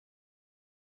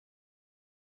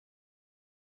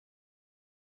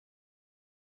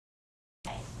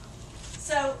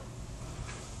So,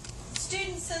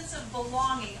 student sense of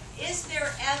belonging. Is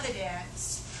there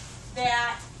evidence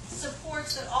that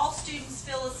supports that all students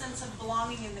feel a sense of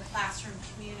belonging in the classroom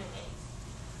community?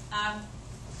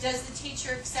 Does the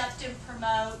teacher accept and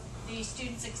promote the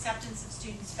student's acceptance of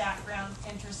students' background,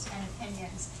 interests, and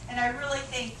opinions? And I really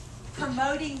think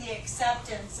promoting the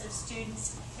acceptance of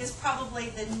students is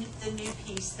probably the new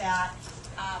piece that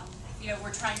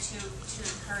we're trying to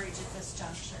encourage at this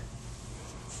juncture.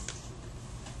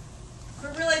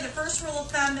 But really, the first rule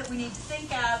of thumb that we need to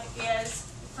think of is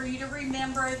for you to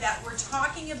remember that we're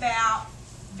talking about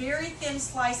very thin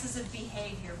slices of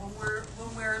behavior.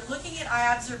 When we're looking at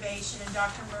eye observation in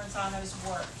Dr. Marzano's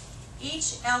work,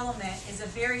 each element is a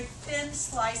very thin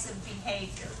slice of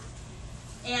behavior.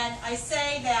 And I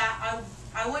say that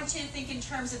I want you to think in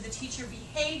terms of the teacher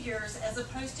behaviors as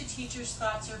opposed to teacher's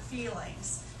thoughts or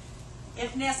feelings,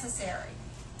 if necessary.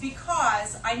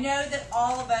 Because I know that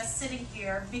all of us sitting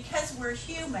here, because we're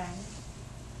human,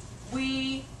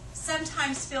 we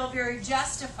sometimes feel very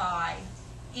justified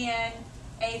in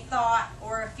a thought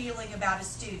or a feeling about a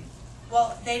student.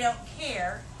 Well, they don't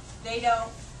care, they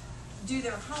don't do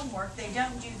their homework, they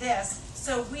don't do this.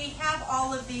 So we have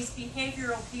all of these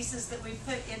behavioral pieces that we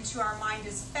put into our mind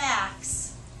as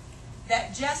facts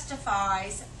that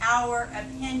justifies our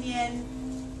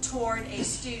opinion toward a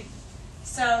student.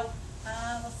 So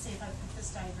let's see if I put this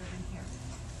diagram in here.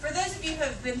 For those of you who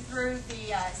have been through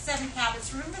the 7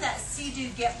 habits, remember that see, do,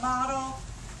 get model?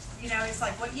 You know, it's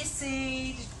like what you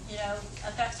see,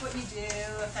 affects what you do,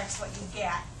 affects what you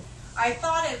get. I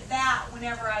thought of that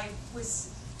whenever I was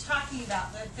talking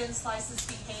about the thin slices of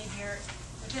behavior,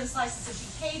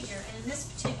 and in this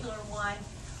particular one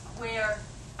where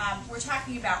we're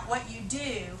talking about what you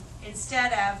do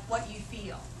instead of what you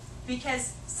feel.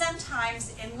 Because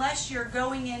sometimes, unless you're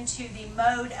going into the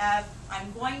mode of,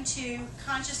 I'm going to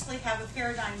consciously have a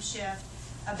paradigm shift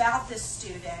about this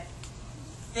student,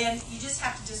 then you just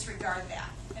have to disregard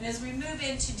that. And as we move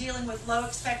into dealing with low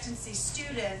expectancy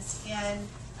students in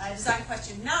design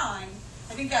question 9,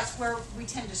 I think that's where we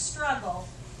tend to struggle,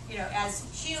 as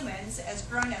humans, as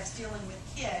grown-ups dealing with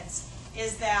kids,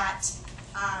 is that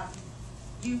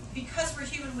because we're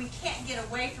human, we can't get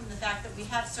away from the fact that we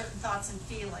have certain thoughts and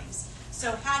feelings.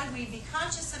 So how do we be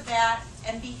conscious of that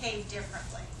and behave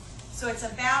differently? So it's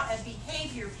about a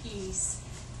behavior piece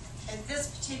at this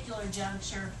particular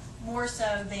juncture more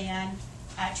so than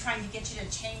trying to get you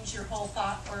to change your whole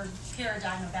thought or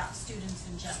paradigm about students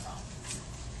in general.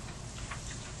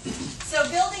 So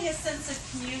building a sense of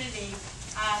community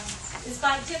is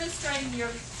by demonstrating your,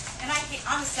 and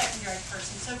I'm a second grade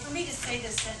person, so for me to say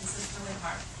this sentence is really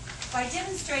hard. By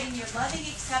demonstrating your loving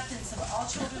acceptance of all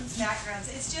children's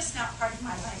backgrounds, it's just not part of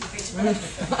my language.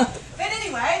 But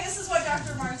anyway, this is what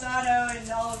Dr. Marzano and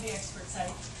all of the experts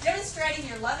say. Demonstrating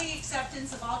your loving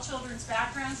acceptance of all children's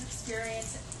backgrounds,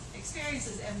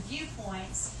 experiences, and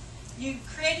viewpoints, you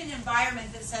create an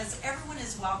environment that says everyone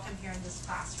is welcome here in this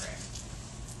classroom.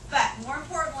 But more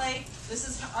importantly, this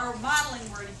is our modeling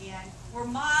word again. We're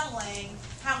modeling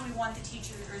how we want the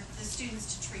teacher or the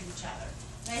students to treat each other.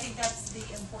 And I think that's the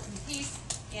important piece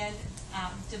in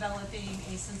developing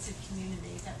a sense of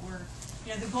community that we're,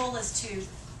 the goal is to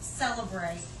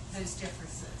celebrate those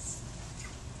differences.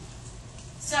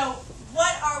 So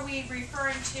what are we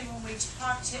referring to when we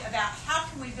talk about how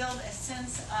can we build a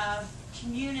sense of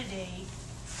community?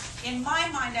 In my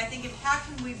mind, I think of how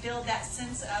can we build that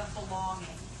sense of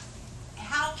belonging?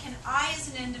 How can I as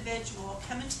an individual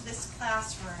come into this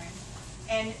classroom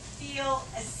and feel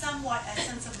somewhat a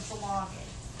sense of belonging?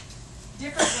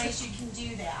 Different ways you can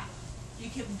do that. You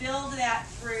can build that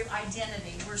through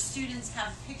identity, where students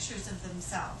have pictures of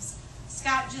themselves.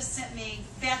 Scott just sent me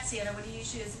Betsy, and I want to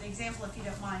use you as an example if you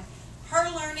don't mind. Her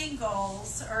learning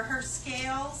goals, or her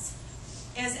scales,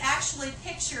 is actually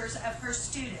pictures of her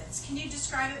students. Can you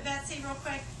describe it, Betsy, real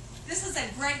quick? This is a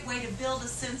great way to build a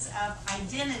sense of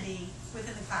identity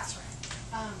within the classroom.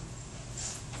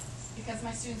 Because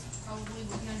my students probably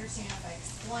wouldn't understand if I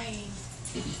explained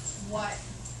what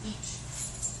each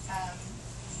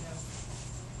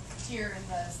tier in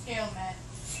the scale meant.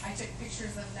 I took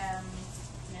pictures of them.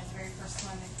 The very first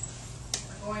one,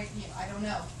 we're going, I don't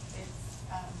know.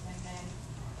 And then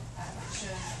it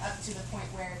shows up to the point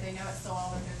where they know it so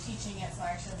well that they're teaching it. So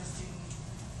I show the student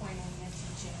pointing and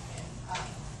teaching,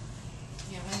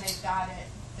 and when they've got it,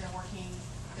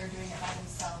 they're doing it by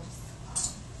themselves,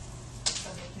 so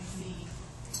they can see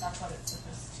that's what it's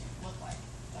supposed to look like.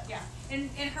 But yeah, in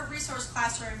her resource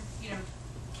classroom,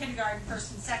 kindergarten,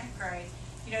 first and second grade,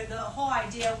 the whole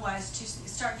idea was to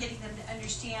start getting them to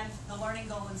understand the learning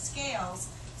goal and scales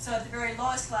So at the very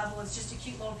lowest level, it's just a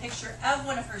cute little picture of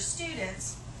one of her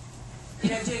students,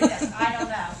 doing this. I don't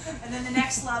know. And then the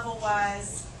next level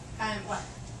was what?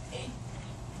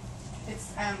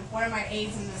 It's one of my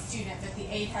aides and the student, but the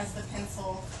aide has the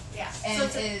pencil. Yeah.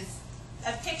 And so it's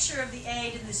a picture of the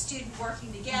aide and the student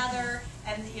working together,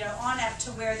 and on up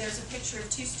to where there's a picture of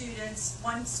two students.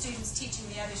 One student's teaching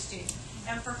the other student.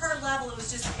 And for her level, it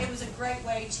was a great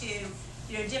way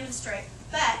to demonstrate.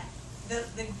 But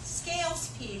the scales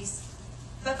piece,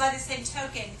 but by the same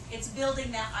token, it's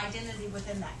building that identity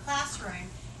within that classroom.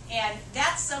 And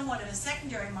that's somewhat of a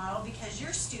secondary model because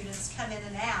your students come in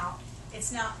and out.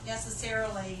 It's not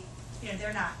necessarily,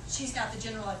 she's not the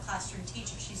general ed classroom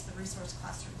teacher, she's the resource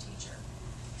classroom teacher.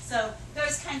 So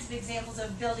those kinds of examples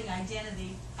of building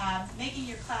identity, making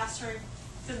your classroom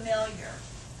familiar.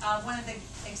 One of the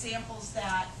examples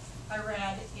that I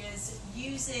read is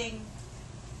using,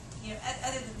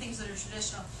 other than things that are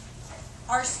traditional,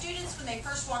 our students, when they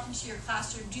first walk into your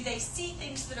classroom, do they see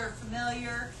things that are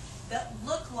familiar, that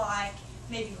look like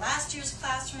maybe last year's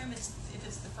classroom, if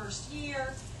it's the first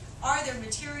year? Are there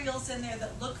materials in there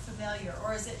that look familiar,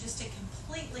 or is it just a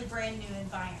completely brand new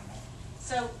environment?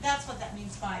 So that's what that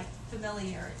means by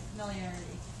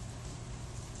familiarity.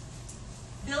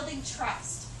 Building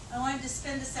trust. I wanted to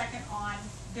spend a second on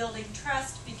building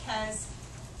trust because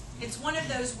it's one of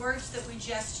those words that we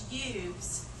just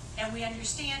use and we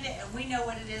understand it and we know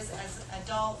what it is as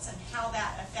adults and how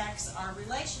that affects our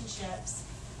relationships.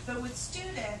 But with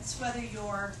students, whether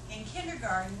you're in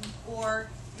kindergarten or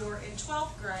you're in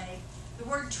 12th grade, the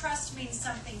word trust means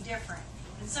something different.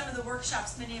 In some of the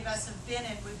workshops many of us have been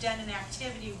in, we've done an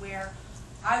activity where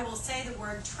I will say the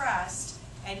word trust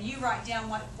and you write down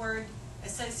what word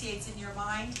associates in your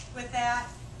mind with that.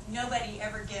 Nobody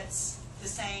ever gets the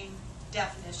same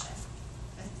definition,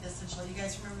 essentially. You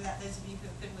guys remember that, those of you who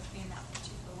have been with me in that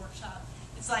particular workshop?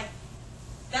 It's like,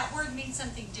 that word means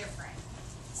something different.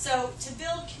 So to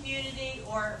build community,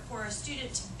 or for a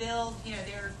student to build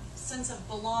their sense of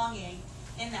belonging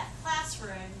in that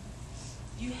classroom,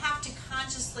 you have to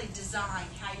consciously design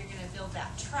how you're going to build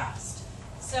that trust.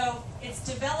 So it's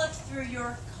developed through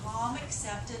your calm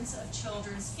acceptance of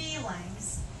children's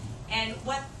feelings. And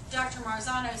what Dr.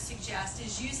 Marzano suggests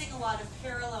is using a lot of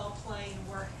parallel play and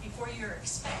work before you're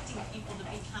expecting people to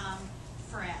become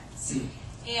friends.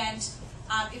 And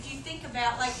if you think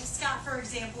about, like Scott, for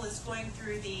example, is going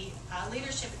through the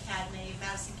Leadership Academy in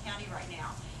Madison County right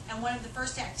now. And one of the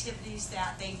first activities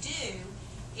that they do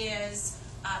is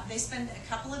they spend a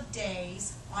couple of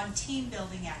days on team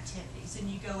building activities. And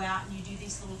you go out and you do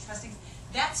these little trusting.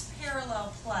 That's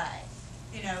parallel play.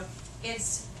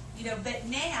 But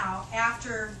now,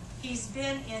 after he's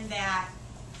been in that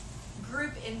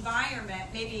group environment,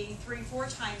 maybe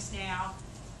 3-4 times now,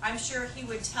 I'm sure he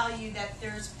would tell you that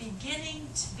there's beginning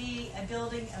to be a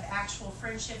building of actual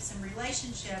friendships and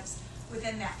relationships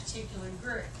within that particular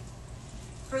group.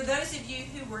 For those of you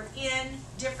who were in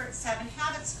different 7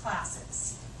 Habits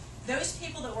classes, those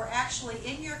people that were actually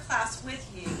in your class with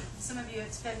you, some of you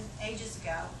it's been ages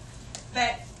ago,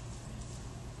 but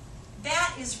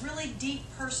that is really deep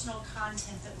personal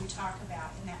content that we talk about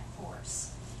in that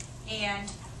course.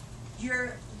 And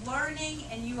you're learning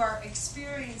and you are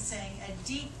experiencing a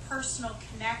deep personal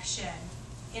connection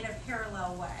in a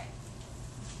parallel way.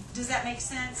 Does that make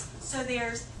sense?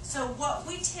 So what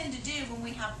we tend to do when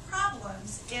we have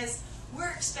problems is we're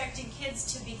expecting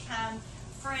kids to become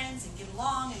friends and get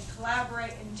along and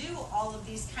collaborate and do all of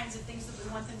these kinds of things that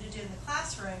we want them to do in the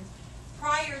classroom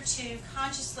prior to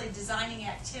consciously designing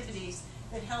activities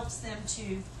that helps them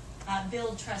to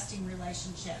build trusting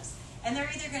relationships. And they're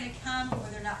either going to come or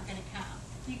they're not going to come.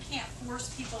 You can't force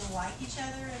people to like each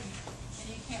other, and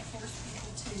you can't force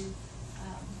people to,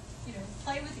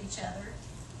 play with each other.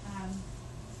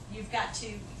 You've got to,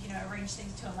 arrange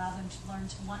things to allow them to learn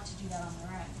to want to do that on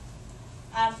their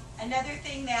own. Another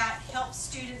thing that helps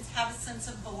students have a sense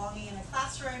of belonging in a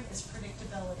classroom is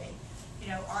predictability.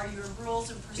 Are your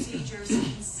rules and procedures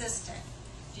consistent?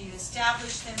 Do you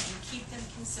establish them and keep them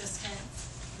consistent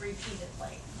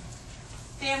repeatedly?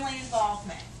 Family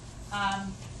involvement.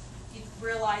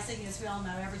 Realizing, as we all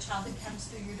know, every child that comes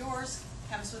through your doors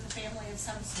comes with a family of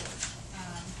some sort.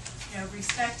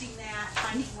 Respecting that,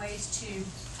 finding ways to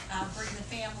bring the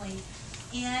family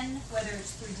in, whether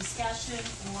it's through discussion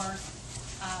or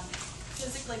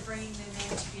physically bringing them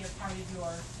in to be a part of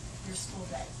your school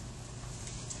day.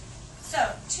 So,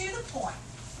 to the point,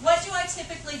 what do I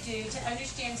typically do to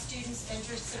understand students'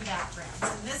 interests and backgrounds?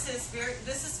 And this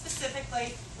is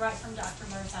specifically right from Dr.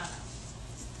 Marzano.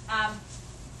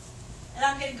 And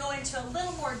I'm going to go into a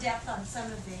little more depth on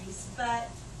some of these, but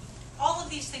all of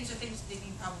these things are things that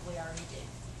you probably already do.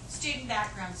 student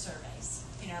background surveys.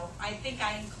 You know, I think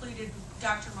I included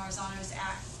Dr. Marzano's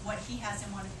what he has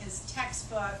in one of his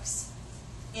textbooks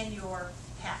in your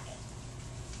packet.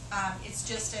 It's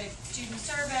just a student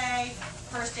survey,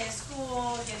 first day of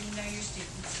school, getting to know your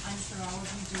students. I'm sure all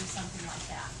of you do something like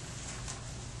that.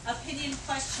 Opinion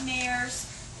questionnaires,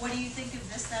 what do you think of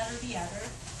this, that, or the other?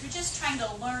 You're just trying to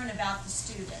learn about the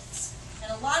students.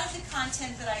 And a lot of the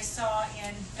content that I saw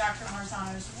in Dr.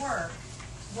 Marzano's work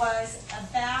was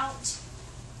about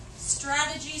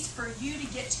strategies for you to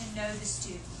get to know the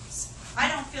students. I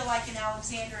don't feel like in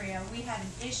Alexandria we had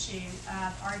an issue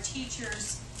of our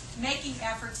teachers making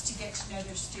efforts to get to know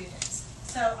their students.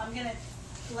 So I'm going to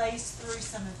blaze through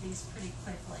some of these pretty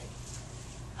quickly.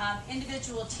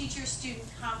 Individual teacher-student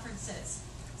conferences.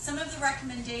 Some of the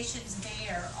recommendations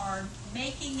there are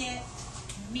making it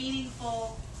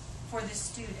meaningful for the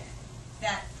student.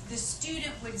 That the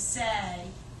student would say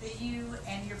that you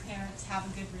and your parents have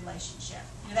a good relationship.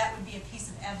 You know, that would be a piece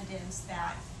of evidence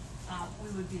that we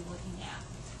would be looking at.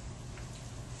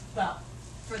 Well,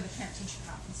 for the parent-teacher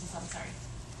conferences, I'm sorry.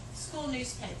 School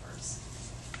newspapers.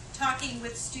 Talking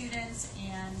with students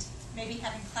and maybe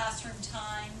having classroom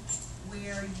time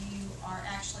where you are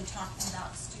actually talking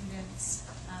about students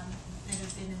that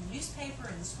have been in the newspaper,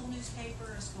 in the school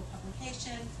newspaper, a school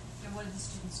publication. You know, what are the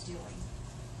students doing?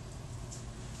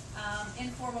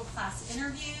 Informal class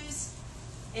interviews,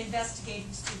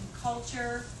 investigating student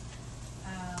culture,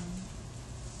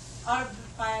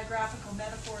 autobiographical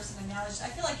metaphors and analogies. I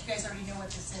feel like you guys already know what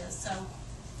this is, so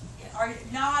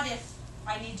not if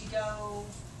I need to go,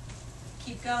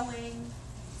 keep going.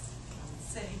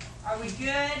 Let's see, are we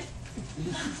good?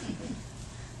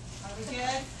 Are we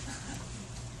good?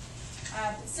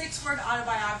 6-word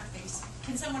autobiographies.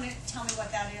 Can someone tell me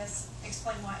what that is?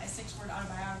 Explain what a 6-word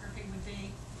autobiography would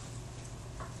be.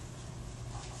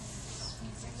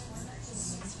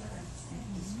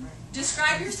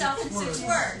 Describe yourself in 6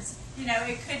 words. You know,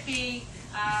 it could be,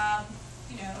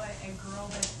 you know, a girl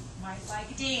that might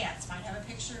like dance, might have a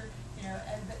picture, you know,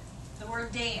 the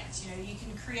word dance. You know, you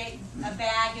can create a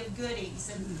bag of goodies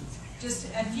and just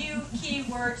a few key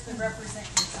words that represent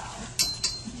yourself.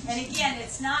 And again,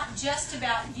 it's not just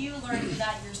about you learning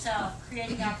about yourself,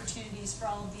 creating opportunities for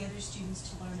all of the other students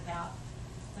to learn about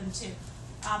them too.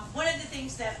 One of the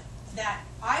things that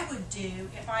I would do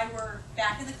if I were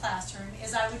back in the classroom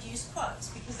is I would use quotes,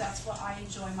 because that's what I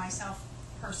enjoy myself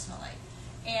personally.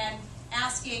 And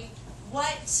asking,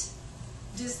 what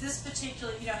does this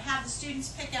particular, you know, have the students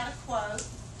pick out a quote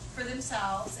for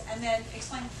themselves and then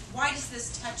explain, why does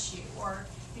this touch you? Or,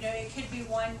 you know, it could be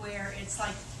one where it's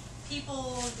like,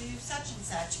 people do such and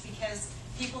such because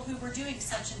people who were doing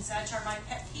such and such are my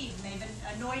pet peeve and they've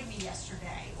annoyed me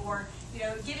yesterday. Or, you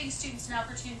know, giving students an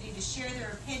opportunity to share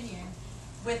their opinion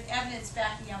with evidence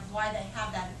backing up why they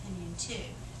have that opinion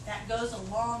too. That goes a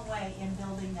long way in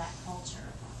building that culture.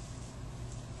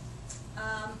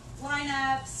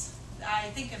 Lineups, I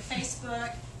think of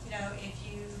Facebook, you know, if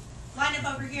you line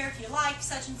up over here if you like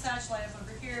such and such, line up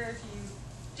over here if you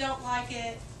don't like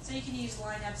it. So you can use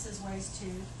lineups as ways to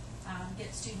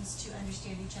get students to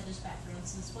understand each other's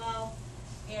backgrounds as well.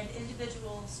 And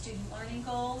individual student learning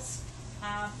goals.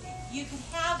 You could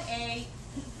have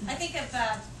I think of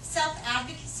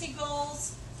self-advocacy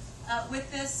goals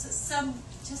with this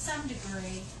to some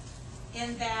degree,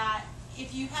 in that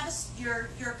if you have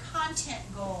your content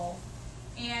goal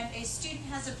and a student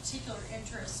has a particular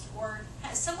interest or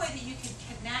has some way that you could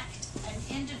connect an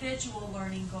individual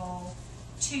learning goal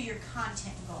to your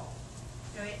content goal.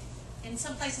 You know, in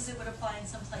some places it would apply, in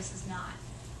some places not.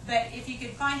 But if you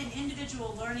could find an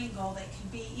individual learning goal that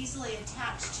could be easily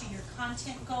attached to your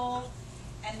content goal,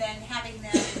 and then having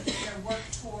them, you know, work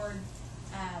toward,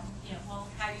 you know, well,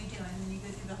 how are you doing? And you go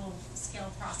through the whole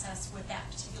scale process with that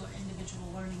particular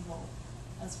individual learning goal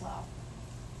as well.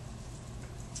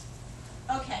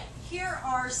 Okay, here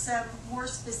are some more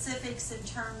specifics in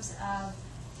terms of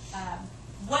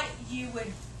what we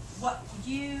would look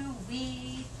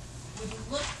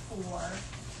for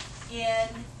in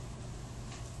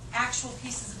actual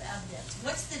pieces of evidence.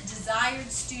 What's the desired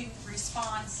student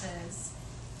responses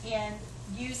in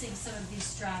using some of these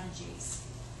strategies?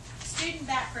 Student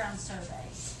background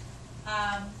surveys.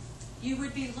 You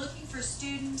would be looking for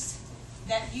students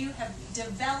that you have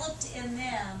developed in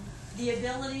them the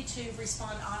ability to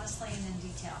respond honestly and in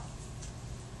detail.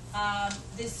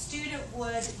 The student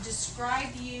would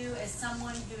describe you as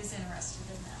someone who is interested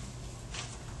in them.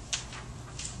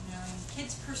 You know,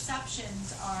 kids'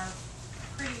 perceptions are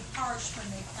pretty harsh when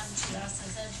they come to us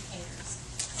as educators,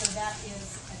 so that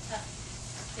is a tough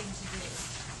thing to do.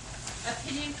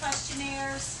 Opinion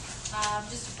questionnaires,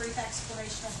 just a brief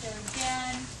explanation up there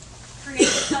again.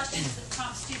 Creative questions that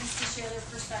prompt students to share their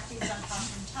perspectives on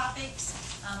classroom topics.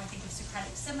 I think of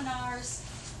Socratic seminars.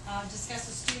 Discuss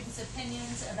with students'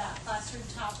 opinions about classroom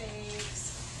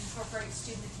topics. Incorporate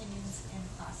student opinions in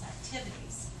class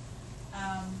activities.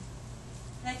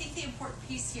 And I think the important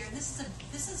piece here, and this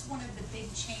is one of the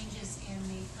big changes in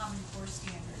the Common Core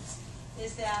standards,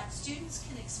 is that students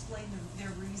can explain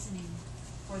their reasoning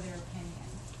for their opinion.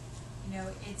 You know,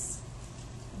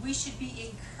 we should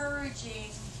be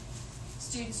encouraging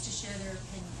students to share their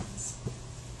opinions,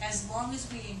 as long as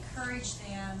we encourage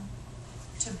them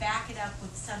to back it up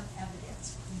with some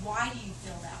evidence. Why do you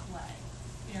feel that way?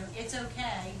 You know, it's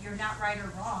okay, you're not right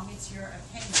or wrong, it's your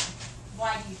opinion.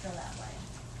 Why do you feel that way?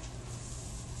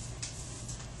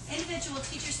 Individual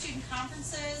teacher-student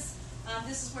conferences.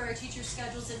 This is where a teacher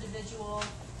schedules individual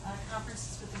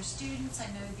conferences with their students. I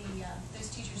know those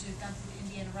teachers who have gone through the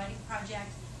Indiana Writing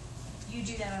Project, you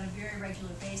do that on a very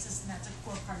regular basis, and that's a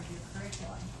core part of your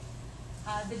curriculum.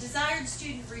 The desired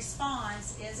student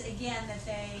response is, again, that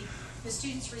the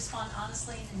students respond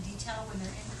honestly and in detail when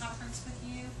they're in conference with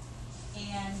you,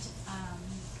 and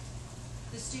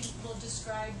the student will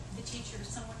describe the teacher as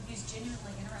someone who's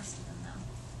genuinely interested in them.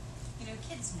 You know,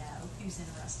 kids know who's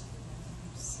interested in them and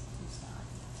who's not.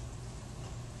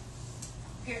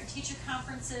 Parent-teacher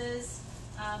conferences,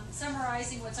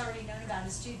 summarizing what's already known about a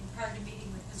student prior to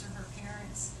meeting with his or her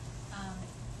parents.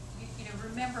 You know,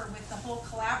 remember, with the whole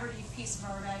collaborative piece of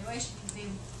our evaluation,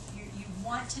 you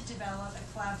want to develop a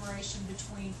collaboration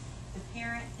between the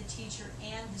parent, the teacher,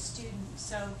 and the student.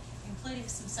 So including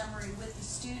some summary with the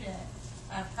student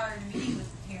prior to meeting with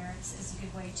the parents is a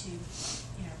good way to,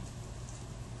 you know,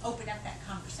 open up that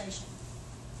conversation.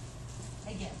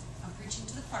 Again, I'm preaching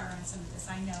to the choir on some of this,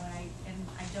 I know, and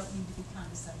I don't mean to be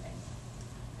condescending.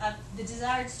 The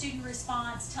desired student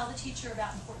response, tell the teacher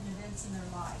about important events in their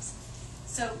lives.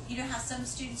 So, you know how some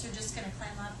students are just going to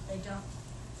clam up, they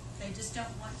just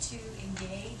don't want to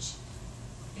engage.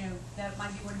 You know, that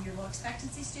might be one of your low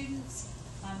expectancy students.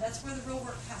 That's where the real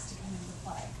work has to come into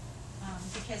play.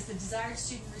 Because the desired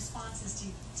student response is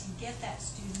to get that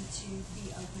student to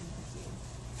be open with you.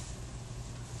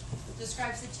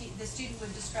 Describes the student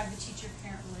would describe the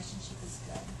teacher-parent relationship as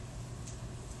good.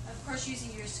 Of course,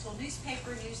 using your school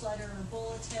newspaper, newsletter, or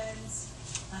bulletins.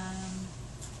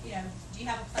 You know, do you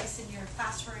have a place in your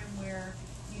classroom where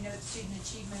you note student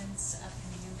achievements,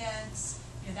 upcoming events?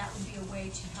 You know, that would be a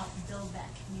way to help build that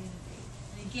community.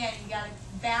 And again, you got to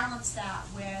balance that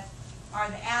with, are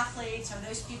the athletes, are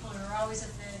those people who are always at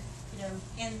the, you know,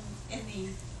 in the,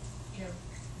 you know,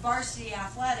 varsity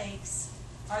athletics,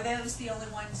 are those the only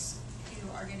ones who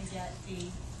are going to get the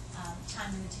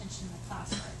time and attention in the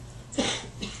classroom?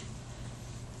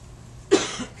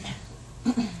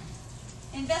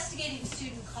 Investigating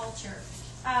student culture.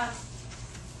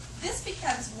 This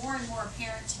becomes more and more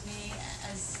apparent to me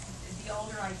as the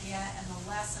older I get and the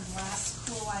less and less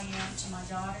cool I am to my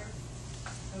daughter,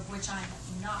 of which I'm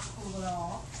not cool at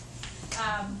all.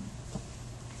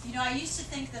 You know, I used to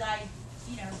think that I,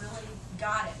 you know, really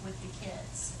got it with the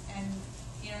kids, and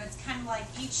you know, it's kind of like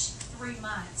each 3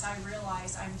 months I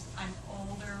realize I'm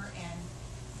older and,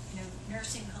 you know,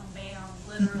 nursing home bound,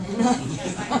 literally,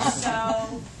 because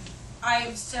I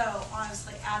am so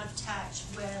honestly out of touch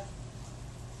with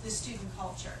the student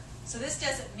culture. So this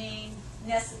doesn't mean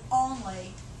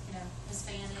only, you know,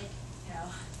 Hispanic, you know,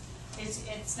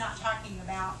 it's not talking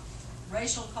about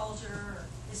racial culture,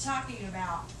 it's talking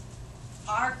about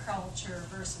our culture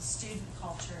versus student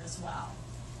culture as well.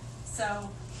 So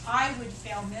I would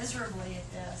fail miserably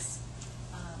at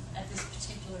this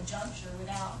particular juncture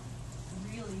without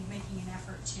really making an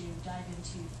effort to dive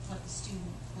into what the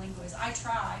student lingo is. I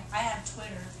try. I have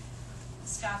Twitter.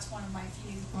 Scott's one of my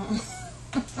few.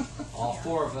 All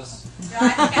four of us.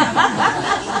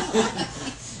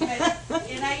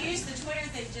 And I use the Twitter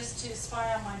thing just to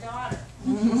spy on my daughter.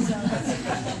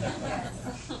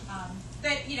 So,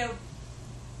 but, you know,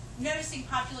 noticing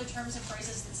popular terms and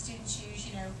phrases that students use,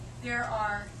 you know, there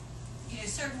are, you know,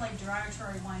 certainly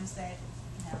derogatory ones that,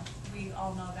 you know, we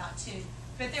all know about too.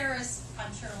 But there is,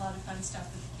 I'm sure, a lot of fun stuff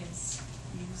that the kids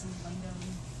use and lingo,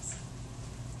 and,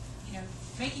 you know,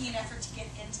 making an effort to get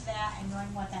into that and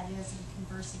knowing what that is and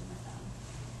conversing with them.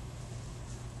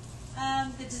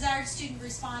 The desired student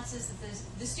response is that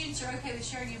the students are okay with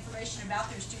sharing information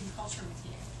about their student culture with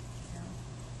you. You know,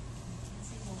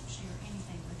 Kenzie won't share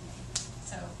anything with me.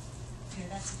 So, you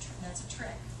know, that's a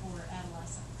trick for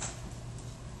adolescents.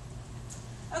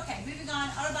 Okay, moving on,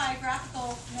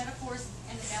 autobiographical metaphors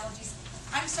and analogies.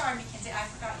 I'm sorry, Mackenzie, I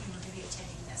forgot you were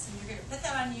videotaping this, and you're going to put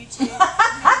that on YouTube. I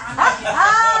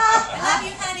love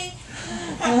you, honey.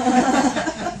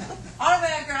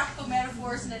 Autobiographical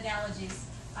metaphors and analogies.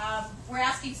 We're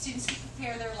asking students to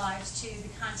compare their lives to the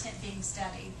content being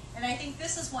studied. And I think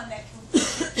this is one that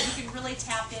you can really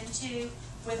tap into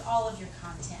with all of your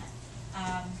content.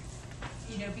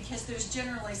 You know, because there's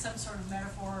generally some sort of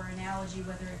metaphor or analogy,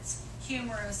 whether it's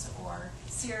humorous or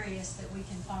serious, that we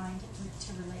can find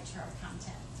to relate to our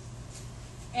content.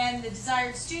 And the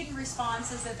desired student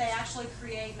response is that they actually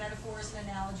create metaphors and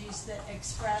analogies that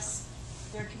express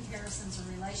their comparisons or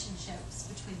relationships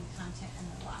between the content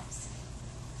and their lives.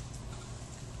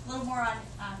 A little more on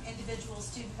individual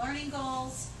student learning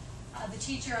goals. The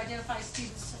teacher identifies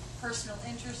students' personal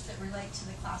interests that relate to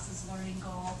the class's learning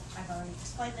goal. I've already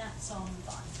explained that, so I'll move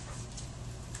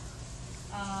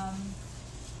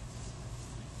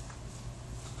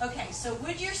on. Okay, so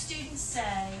would your students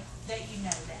say that you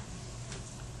know them?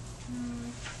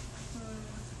 No.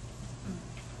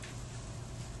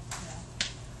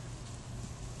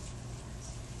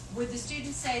 Would the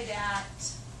students say that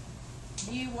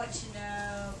you want to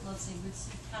know, let's see,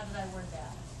 how did I word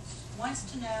that? Wants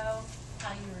to know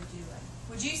how you are doing.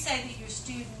 Would you say that your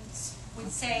students would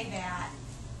say that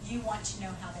you want to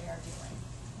know how they are doing?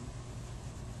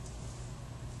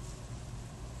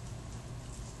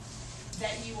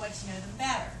 That you want to know them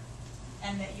better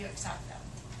and that you accept them?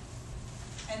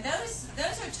 And those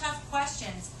are tough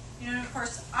questions. You know, of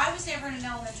course, I was never in an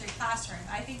elementary classroom.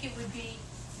 I think it would be,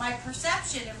 my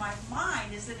perception in my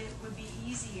mind is that it would be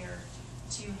easier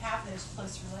to have those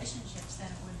close relationships than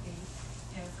it would be,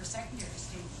 you know, for secondary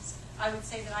students. I would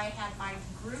say that I had my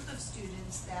group of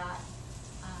students that,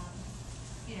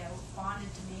 you know, bonded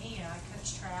to me. You know, I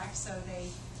coached track, so they,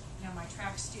 you know, my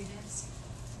track students.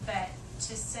 But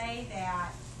to say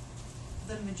that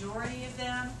the majority of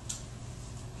them,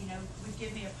 you know, would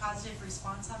give me a positive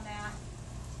response on that,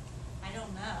 I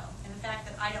don't know. And the fact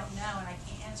that I don't know and I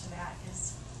can't answer that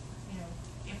is, you know,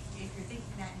 if you're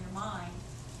thinking that in your mind,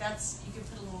 that's, you can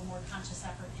put a little more conscious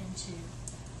effort into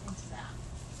that.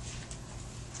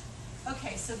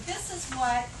 Okay, so this is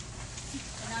what,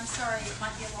 and I'm sorry, it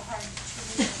might be a little hard to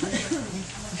read. I'm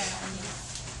looking at it.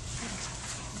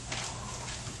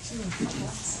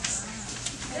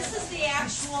 This is the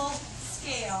actual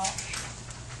scale.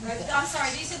 I'm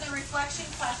sorry, these are the reflection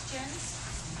questions.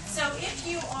 So if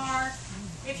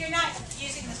you're not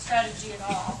using the strategy at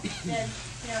all, then,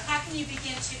 you know, how can you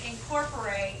begin to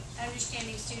incorporate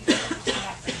understanding students'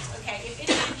 methods? Okay, if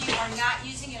any of you are not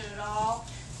using it at all,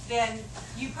 then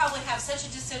you probably have such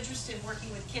a disinterest in working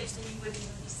with kids that you wouldn't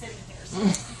even be sitting here. So,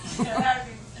 you know, that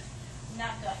would be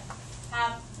not good.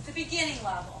 The beginning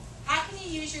level. How can you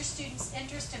use your students'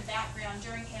 interest and background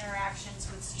during interactions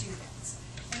with students?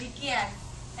 And again,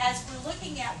 as we're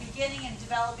looking at beginning and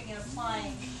developing and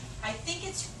applying, I think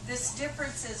it's this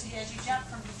difference is as you jump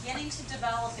from beginning to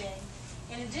developing,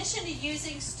 in addition to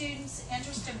using students'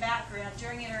 interest and background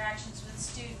during interactions with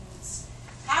students,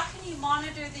 how can you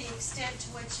monitor the extent to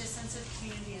which a sense of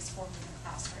community is formed in the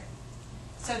classroom?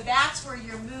 So that's where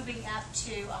you're moving up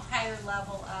to a higher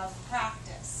level of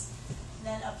practice. And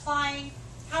then applying,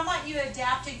 how might you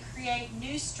adapt and create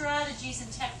new strategies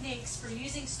and techniques for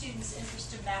using students'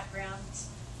 interest and backgrounds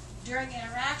during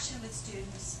interaction with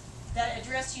students that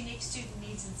address unique student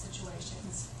needs and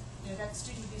situations? You know, that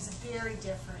student who's very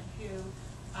different, who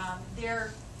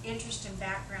their interest and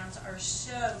backgrounds are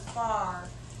so far,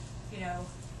 you know,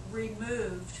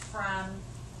 removed from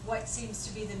what seems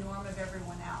to be the norm of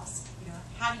everyone else. You know,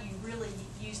 how do you really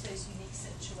use those unique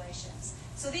situations?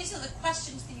 So these are the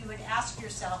questions that you would ask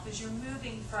yourself as you're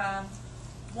moving from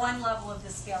one level of the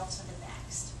scale to the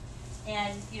next.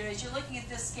 And, you know, as you're looking at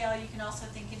this scale, you can also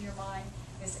think in your mind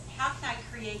is how can I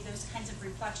create those kinds of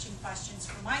reflection questions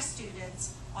for my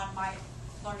students on my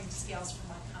learning scales for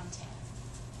my content?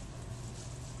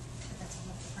 But that's a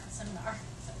little different seminar,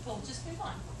 so we'll just move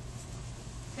on.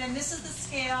 Then this is the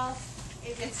scale.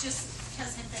 It's just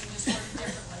because things just worded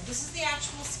differently. This is the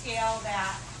actual scale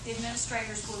that the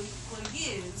administrators will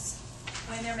use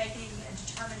when they're making a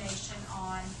determination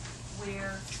on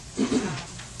where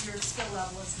your skill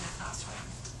level is in the classroom.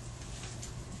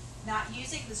 Not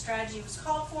using the strategy was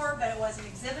called for, but it wasn't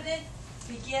exhibited.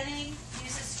 Beginning,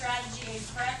 uses strategy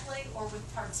incorrectly or with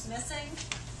parts missing.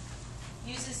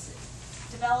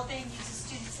 Developing, uses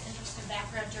students' interest and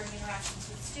background during interactions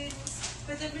with students.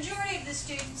 But the majority of the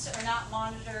students are not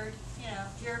monitored. You know,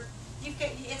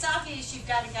 it's obvious you've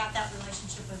got that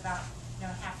relationship with about, you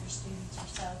know, half your students or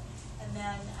so. And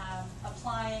then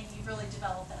applying, you really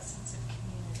develop that sense of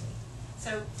community.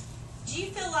 So do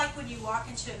you feel like when you walk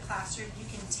into a classroom, you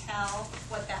can tell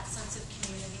what that sense of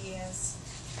community is?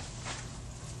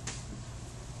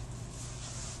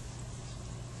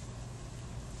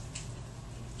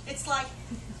 It's like,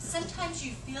 sometimes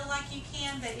you feel like you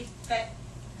can,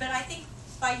 but I think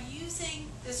by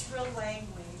using this real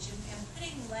language and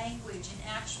putting language and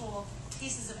actual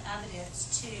pieces of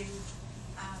evidence to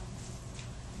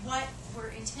what we're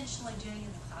intentionally doing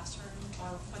in the classroom,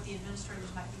 or what the administrators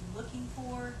might be looking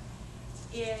for,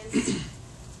 is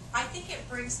I think it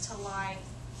brings to light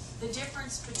the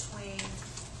difference between,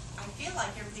 I feel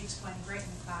like everything's going great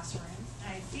in the classroom,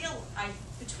 and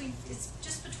it's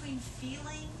just between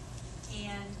feeling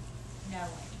and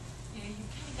knowing. You know, you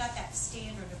kind of got that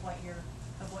standard of what you're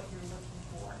looking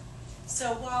for.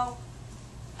 So while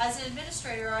as an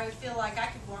administrator, I would feel like I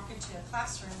could walk into a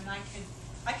classroom and I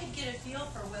could get a feel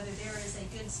for whether there is a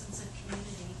good sense of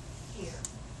community here.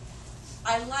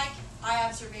 I like eye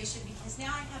observation because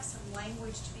now I have some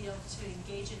language to be able to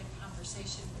engage in a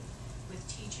conversation with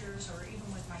teachers or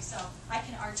even with myself. I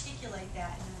can articulate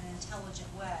that in an intelligent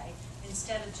way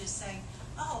instead of just saying,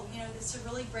 oh, you know, it's a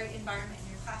really great environment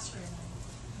in your classroom, and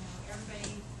you know,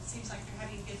 everybody seems like they're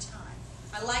having a good time.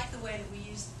 I like the way that we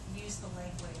use the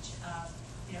language of,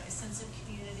 you know, a sense of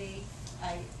community,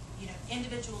 you know,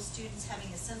 individual students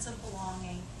having a sense of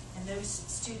belonging, and those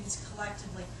students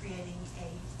collectively creating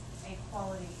a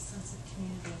quality sense of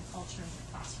community and culture in the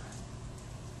classroom.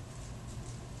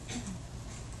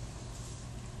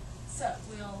 So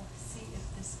we'll see if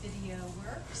this video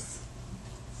works.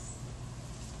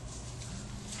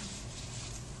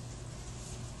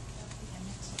 I don't think I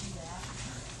meant to do that.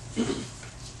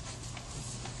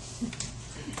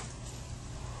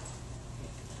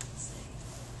 Let's see.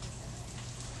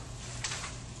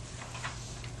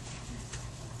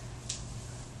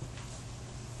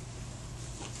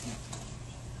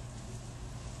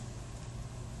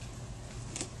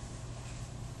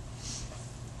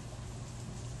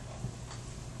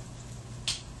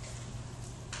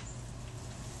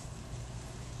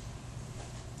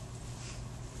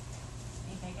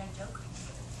 Anybody got a joke?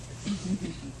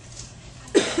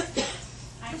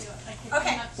 I do. My kid Okay.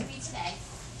 came up to me today,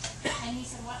 and he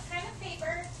said, "What kind of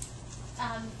paper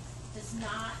does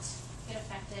not get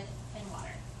affected in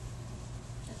water?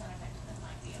 Is not affected in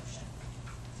like the ocean?"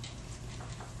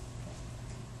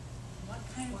 What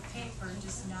kind of paper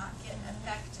does not get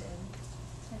affected?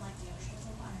 In like the ocean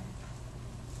or water?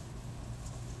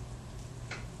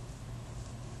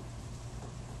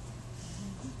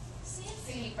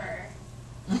 Sandpaper.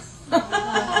 That's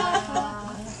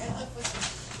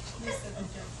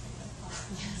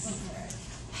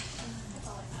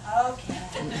all I have. Okay.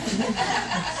 I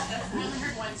only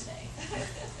heard one today.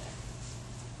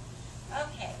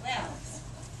 Okay, well,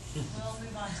 we'll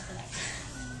move on to the next.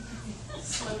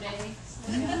 Slow day.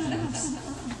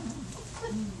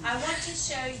 I want to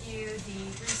show you the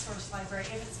resource library,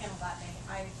 if it's going to let me.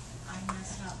 I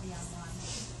must not be online.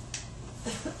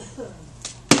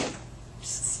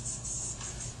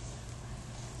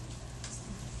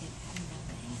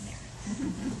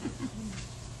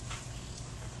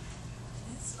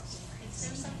 Is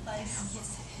there someplace?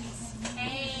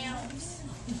 Hey,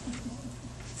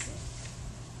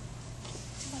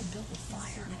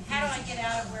 how do I get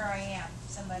out of where I am?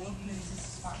 Somebody who uses a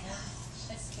smartphone?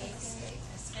 Escape.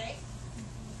 Escape?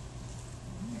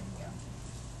 Here we go.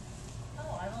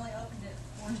 Oh, I've only opened it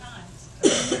 4 times.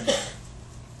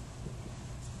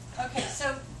 Okay, so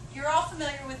you're all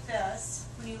familiar with this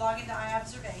when you log into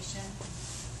iObservation.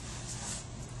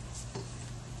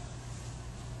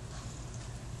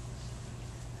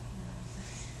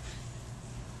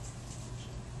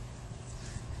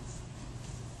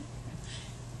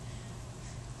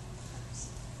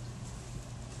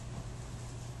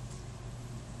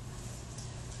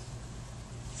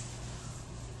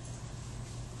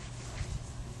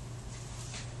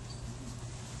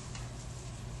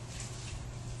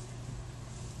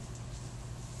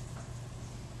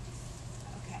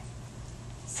 Okay.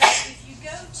 So if you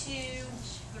go to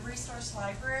the resource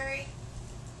library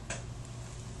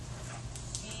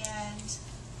and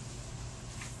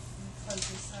let me close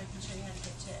this so I can show you how to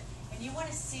get to it. And you want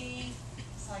to see,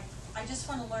 it's like, I just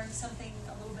want to learn something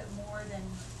a little bit more than,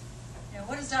 you know,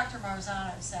 what does Dr.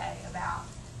 Marzano say about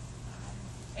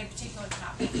a particular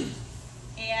topic?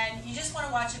 And you just want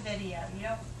to watch a video. You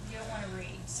don't want to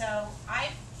read. So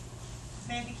I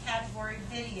made the category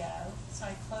video. So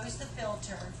I closed the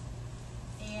filter,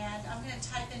 and I'm going to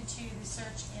type into the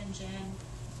search engine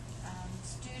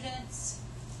students,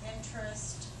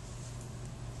 interest,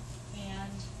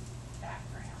 and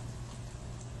background.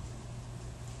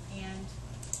 And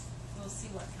we'll see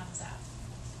what comes up.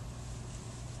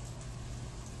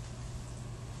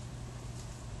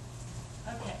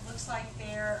 Okay, it looks like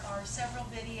there are several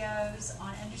videos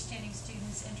on understanding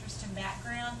students' interest and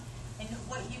background, And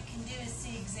what you can do is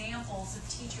see examples of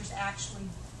teachers actually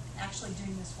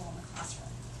doing this well in the classroom.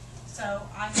 So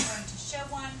I'm going to show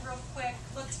one real quick.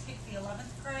 Let's pick the 11th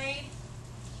grade.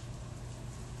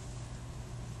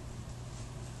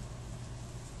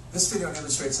 This video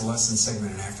demonstrates a lesson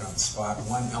segment enacted on the spot.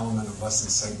 One element of lesson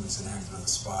segments enacted on the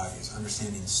spot is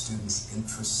understanding students'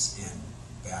 interests and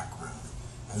background.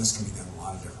 And this can be done in a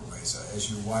lot of different ways. As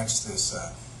you watch this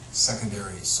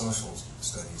secondary social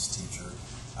studies teacher,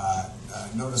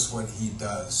 notice what he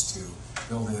does to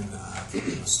build in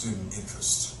student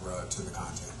interest to the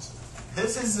content.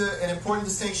 This is an important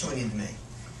distinction we need to make.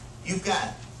 You've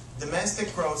got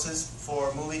domestic grosses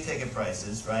for movie ticket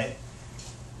prices, right?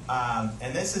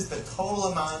 And this is the total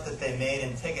amount that they made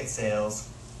in ticket sales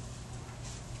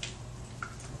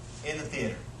in the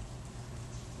theater.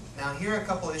 Now, here are a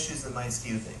couple issues that might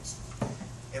skew things.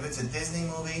 If it's a Disney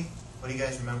movie, what do you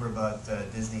guys remember about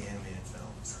Disney animated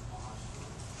films?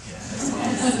 Yes.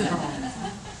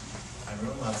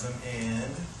 Everyone loves them.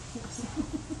 And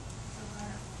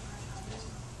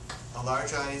a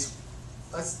large audience.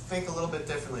 Let's think a little bit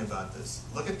differently about this.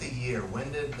 Look at the year.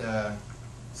 When did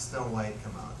Snow White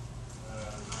come out?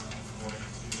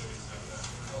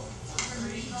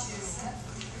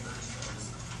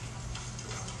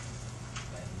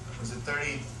 Was it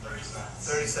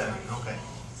 37, okay.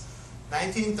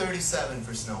 1937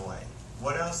 for Snow White.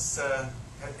 What else?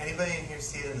 Anybody in here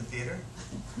see it in the theater?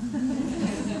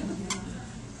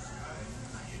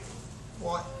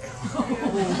 What?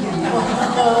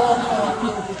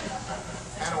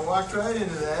 Kind of walked right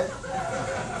into that.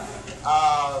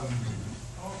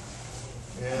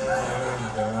 Yeah, there we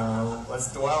go. Let's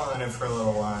dwell on it for a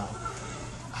little while.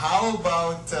 How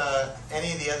about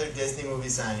any of the other Disney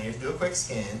movies on here? Do a quick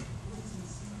scan.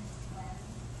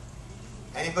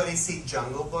 Anybody see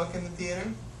Jungle Book in the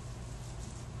theater?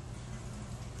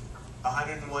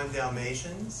 101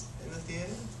 Dalmatians in the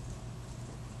theater?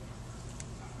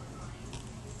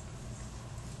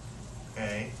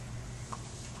 Okay.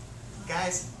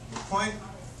 Guys, point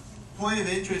of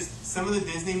interest, some of the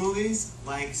Disney movies,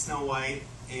 like Snow White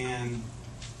and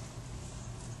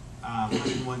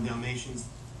 101 Dalmatians,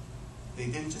 they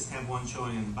didn't just have one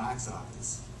showing in the box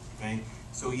office, okay?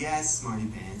 So yes, Smarty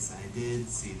Pants, I did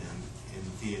see them in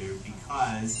the theater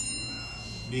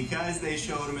because they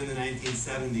showed them in the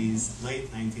 1970s,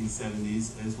 late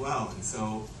 1970s as well. And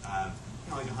so,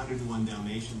 like 101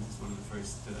 Dalmatians is one of the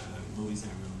first movies I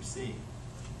remember seeing.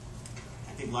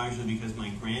 I think largely because my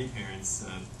grandparents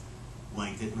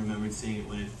liked it and remembered seeing it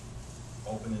when it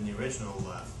opened in the original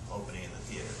opening in the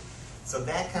theater. So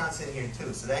that counts in here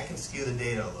too. So that can skew the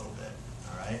data a little bit,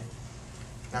 all right?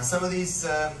 Now some of these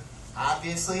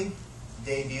obviously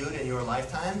debuted in your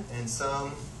lifetime and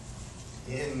some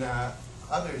in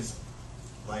others'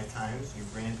 lifetimes, your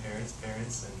grandparents,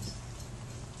 parents,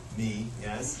 and me,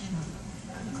 yes.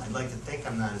 And I'd like to think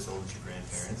I'm not as old as your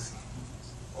grandparents.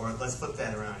 Or let's flip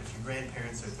that around. If your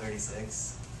grandparents are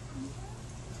 36,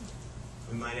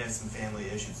 we might have some family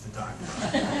issues to talk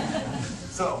about.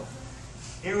 So,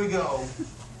 here we go.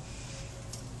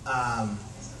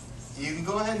 You can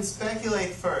go ahead and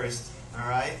speculate first, all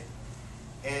right?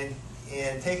 And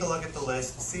take a look at the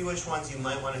list. See which ones you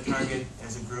might want to target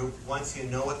as a group once you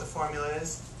know what the formula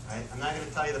is. Right? I'm not going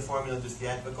to tell you the formula just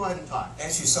yet, but go ahead and talk.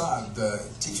 As you saw, the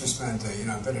teacher spent a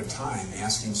bit of time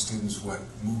asking students what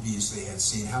movies they had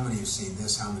seen, how many have seen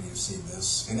this, how many have seen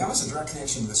this, and that was a direct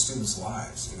connection to the students'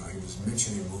 lives. He was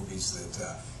mentioning movies that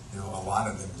a lot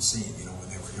of them had seen. When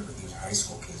they were younger, these high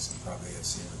school kids and probably had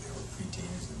seen when they were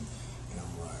preteens and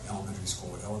elementary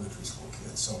school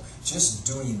kids. So just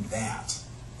doing that,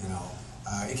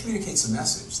 it communicates a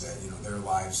message that their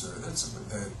lives are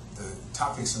the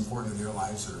topics important in their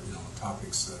lives are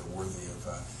topics that are worthy of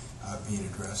being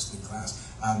addressed in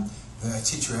class. The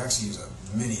teacher actually uses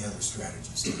many other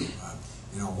strategies too.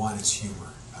 One is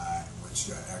humor, which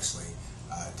actually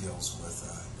deals with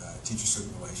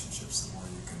teacher-student relationships. The more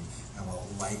you can have a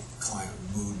light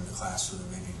mood in the classroom,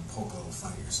 maybe you can poke a little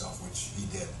fun at yourself, which he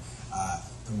did.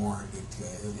 The more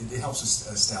it helps us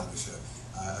establish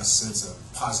a sense of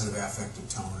positive affective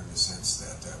tone, in the sense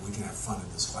that we can have fun in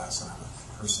this class, and I'm a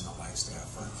person that likes to have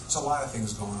fun. So a lot of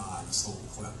things going on in this little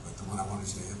clip, but the one I wanted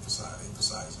you to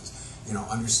emphasize is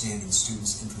understanding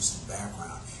students' interest and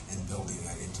background and building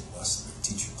that into the lesson. The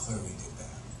teacher clearly did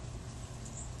that.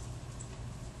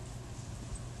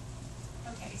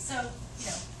 Okay, so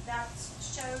that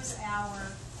shows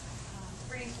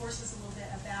reinforces a little bit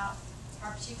about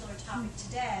our particular topic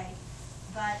today,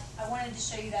 but I wanted to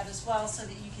show you that as well so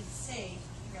that you can see,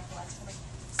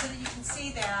 so that you can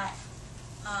see that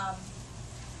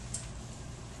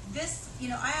this,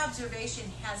 eye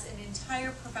observation has an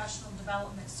entire professional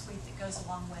development suite that goes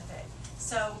along with it.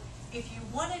 So if you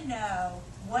want to know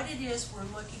what it is we're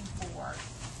looking for,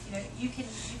 you can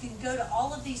go to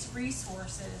all of these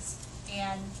resources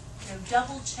and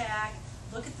double check,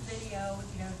 look at the video,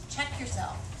 check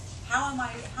yourself. How am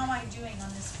I doing on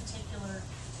this particular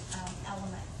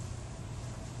element?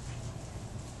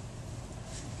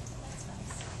 That's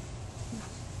nice.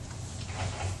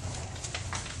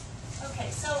 Okay,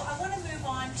 so I want to move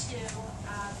on to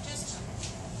just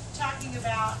talking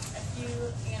about a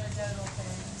few anecdotal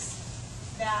things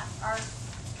that are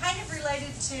kind of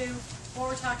related to what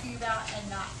we're talking about and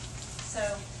not. So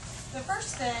the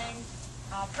first thing,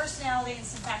 personality and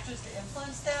some factors that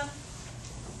influence them.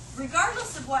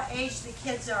 Regardless of what age the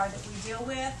kids are that we deal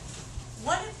with,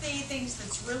 one of the things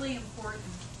that's really important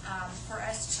for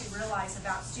us to realize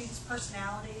about students'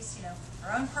 personalities,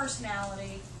 our own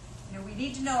personality, we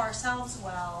need to know ourselves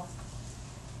well,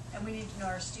 and we need to know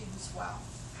our students well.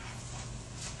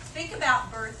 Think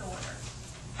about birth order.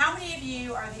 How many of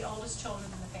you are the oldest children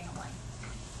in the family?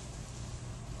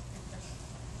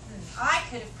 I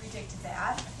could have predicted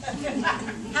that.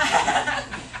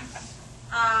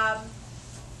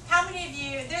 How many of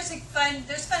you, there's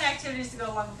fun activities to go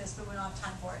along with this, but we don't have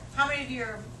time for it. How many of you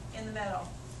are in the middle?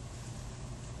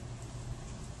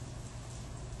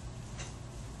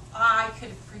 I could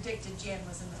have predicted Jen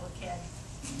was a middle kid.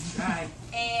 Right.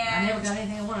 And I never got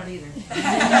anything I wanted either.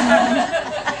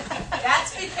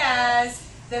 That's because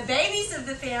the babies of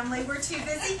the family were too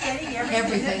busy getting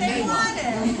everything that they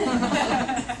wanted.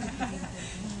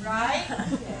 Right?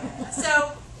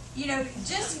 So,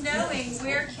 just knowing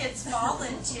where kids fall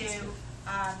into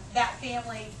that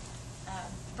family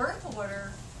birth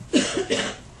order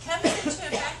comes into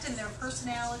effect in their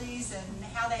personalities and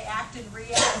how they act and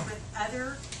react with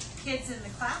other kids in the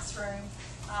classroom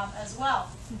as well.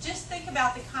 Just think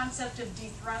about the concept of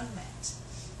dethronement.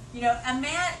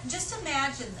 Just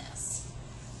imagine this.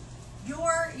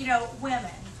 You're,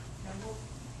 women, we'll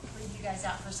leave you guys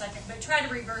out for a second, but try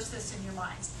to reverse this in your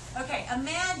minds. Okay,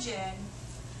 imagine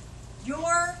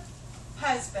your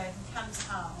husband comes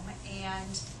home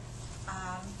and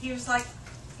he was like,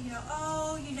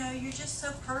 oh, you're just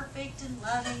so perfect and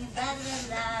loving and da da da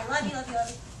da. Love you, love you, love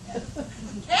you.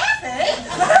 Kathy?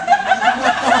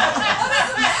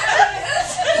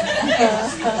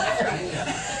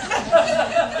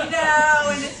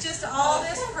 And it's just all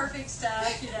this perfect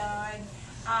stuff, and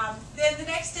then the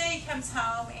next day he comes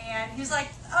home and he's like,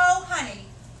 oh, honey,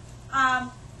 I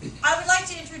would like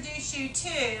to introduce you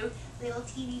to little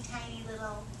teeny tiny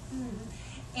little,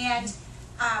 and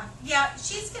yeah,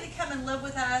 she's going to come and live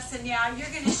with us, and yeah, you're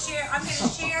going to share. I'm going to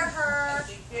share her.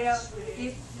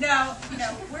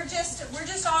 We're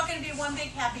just all going to be one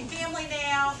big happy family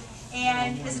now.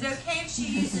 And is it okay if she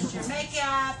uses your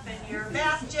makeup and your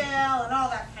bath gel and all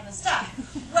that kind of stuff?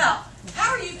 Well,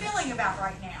 how are you feeling about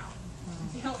right now?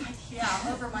 You're like,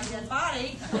 yeah, over my dead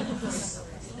body.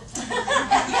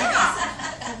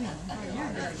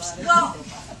 Yeah. Well,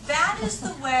 that is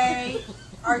the way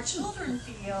our children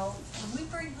feel when we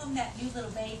bring home that new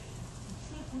little baby.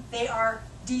 They are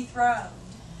dethroned.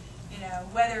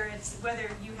 Whether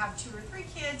you have 2 or 3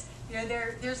 kids,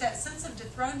 there's that sense of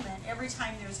dethronement every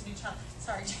time there's a new child.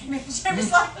 Sorry, Jamie.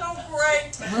 Jamie's like, oh,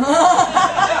 great.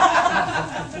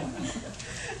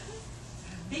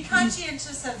 Be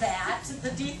conscientious of that,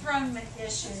 the dethronement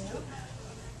issue.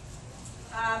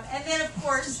 And then, of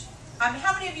course,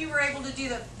 how many of you were able to do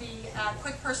the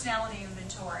quick personality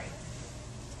inventory?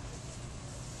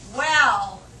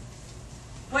 Well,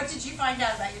 what did you find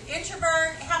out about you?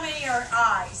 Introvert, how many are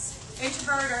I's?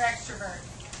 Introvert or extrovert?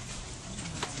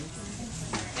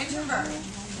 Introvert.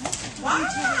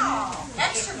 Wow!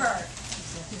 Extrovert.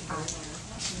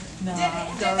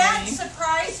 Did that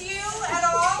surprise you at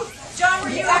all? John, were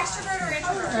you extrovert or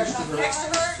introvert?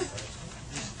 Extrovert?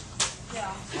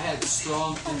 Yeah. I had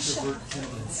strong introvert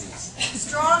tendencies.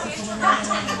 Strong introvert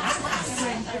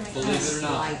tendencies. Believe it or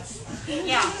not.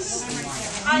 Yeah.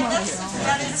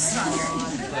 That is strong.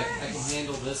 Like, I can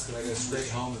handle this, but I go straight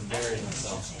home and bury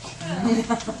myself.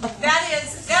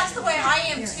 That's the way I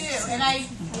am too, and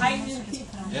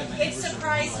it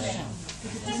surprised me.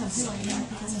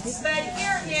 But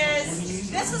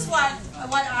this is what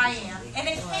I am, and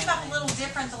it came up a little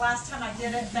different the last time I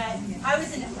did it, but I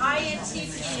was an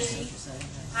INTP,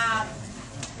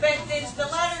 but the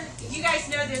letter, you guys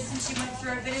know this since you went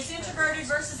through it, but it's introverted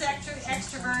versus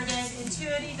extroverted,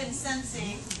 intuitive and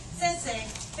sensing,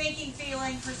 thinking,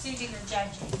 feeling, perceiving, or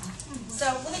judging. So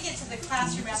let me get to the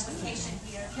classroom application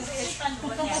here, because it's fun to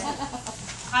look at it.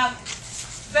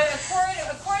 But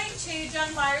according to to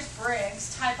John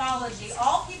Myers-Briggs typology,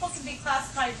 all people can be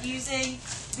classified using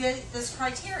this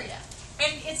criteria.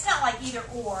 And it's not like either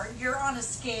or. You're on a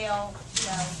scale,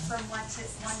 from one to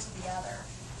the other.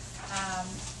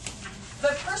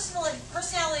 But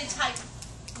personality type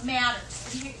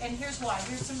matters, and here's why.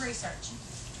 Here's some research.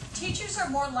 Teachers are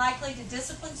more likely to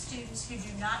discipline students who do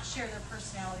not share their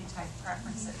personality type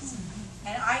preferences.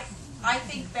 And I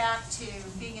think back to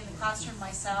being in the classroom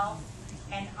myself,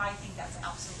 and I think that's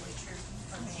absolutely true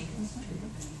for me.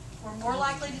 We're more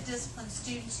likely to discipline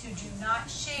students who do not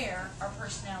share our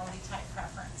personality type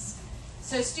preference.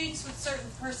 So students with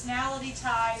certain personality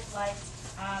type, like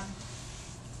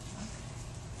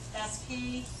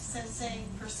SP, sensing,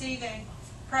 perceiving,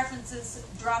 preferences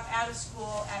drop out of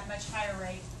school at much higher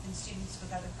rate than students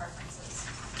with other preferences.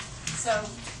 So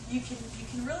you can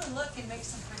really look and make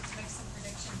some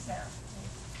predictions there.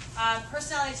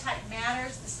 Personality type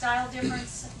matters. The style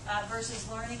difference versus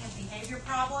learning and behavior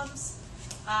problems.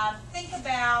 Think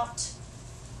about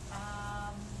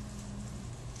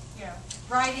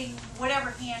writing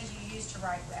whatever hand you use to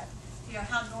write with.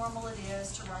 How normal it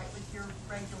is to write with your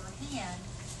regular hand,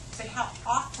 but how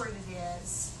awkward it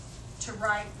is to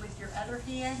write with your other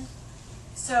hand.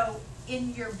 So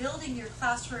in your building your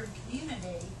classroom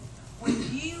community,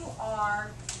 when you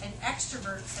are an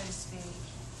extrovert, so to speak,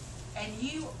 and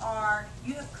you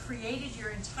have created your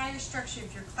entire structure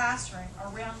of your classroom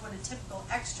around what a typical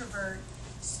extrovert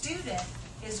student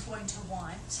is going to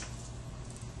want,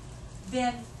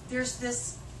 then there's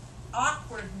this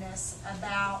awkwardness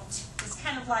about, it's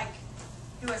kind of like,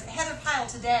 it was Heather Pyle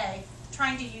today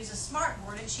trying to use a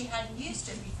smartboard, and she hadn't used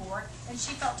it before, and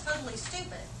she felt totally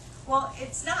stupid. Well,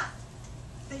 it's not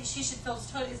that she should feel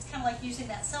totally, it's kind of like using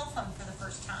that cell phone for the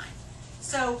first time.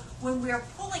 So when we're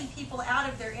pulling people out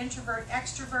of their introvert,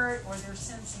 extrovert, or their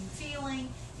sensing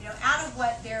feeling, out of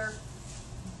what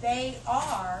they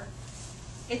are,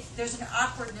 there's an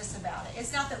awkwardness about it.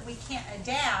 It's not that we can't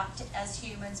adapt as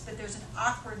humans, but there's an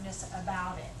awkwardness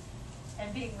about it,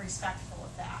 and being respectful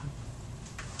of that.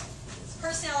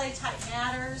 Personality type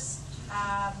matters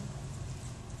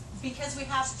because we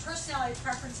have personality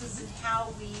preferences in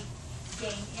how we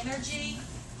gain energy,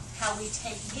 how we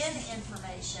take in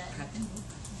information,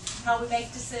 how we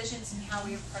make decisions, and how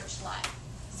we approach life.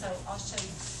 So I'll show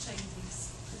you these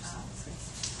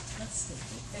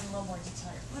in a little more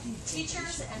detail.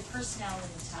 Teachers and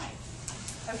personality type.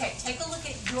 Okay, take a look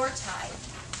at your type.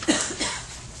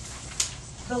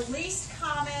 The least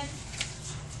common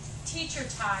teacher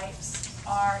types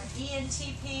are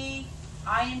ENTP,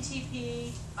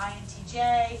 INTP,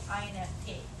 INTJ,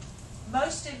 INFP.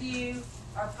 Most of you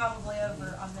are probably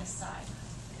over on this side,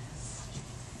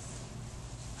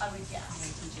 I would guess.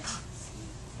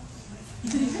 So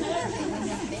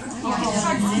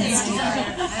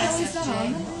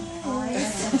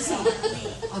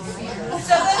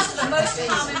those are the most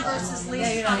common versus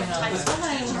least common types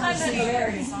of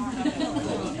teachers.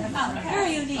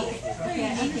 Very unique.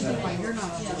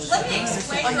 Let me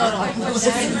explain real quick what the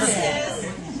difference is.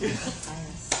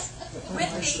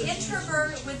 With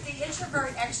the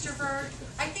introvert extrovert,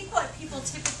 I think what people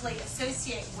typically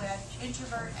associate with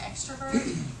introvert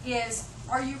extrovert is,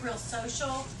 are you real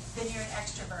social? Then you're an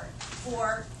extrovert.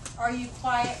 Or are you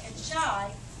quiet and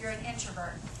shy? You're an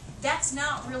introvert. That's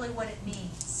not really what it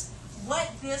means.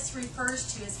 What this refers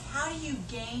to is, how do you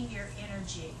gain your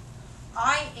energy?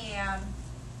 I am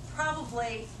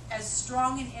probably as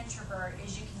strong an introvert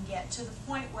as you can get, to the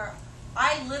point where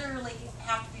I literally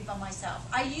have to be by myself.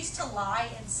 I used to lie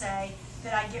and say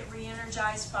that I get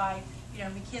re-energized by,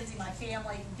 Mackenzie, my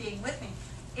family, being with me.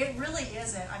 It really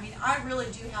isn't. I mean, I really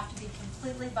do have to be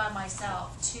completely by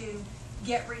myself to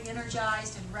get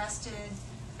re-energized and rested,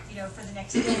 for the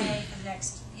next day, for the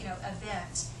next,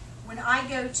 event. When I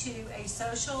go to a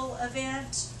social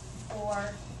event,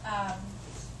 or,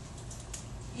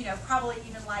 probably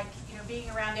even like, being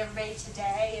around everybody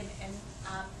today and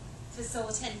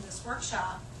facilitating this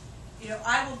workshop, it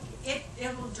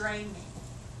will drain me.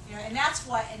 And that's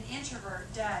what an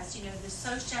introvert does. The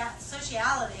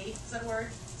sociality, is that a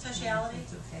word? Sociality?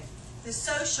 It's okay. The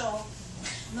social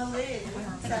milieu, is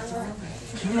that a word?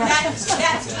 That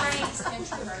drains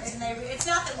introverts. And it's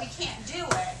not that we can't do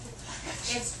it.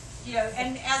 It's,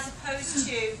 and as opposed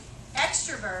to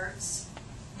extroverts,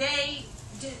 they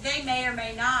may or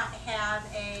may not have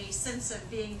a sense of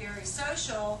being very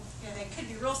social. They could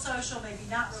be real social, maybe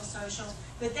not real social,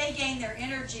 but they gain their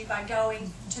energy by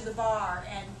going to the bar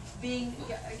and being,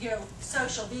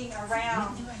 social, being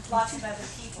around lots of other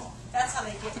people. That's how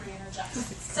they get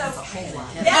re-energized. So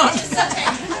that is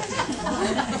something.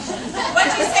 What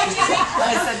did you say, Judy?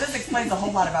 I said this explains a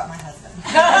whole lot about my husband.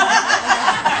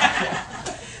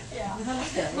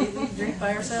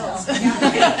 by ourselves. Yeah,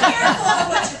 be careful of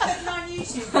what you're putting on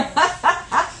YouTube.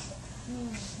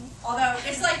 Although,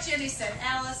 it's like Jenny said,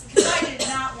 Alice, because I did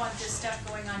not want this stuff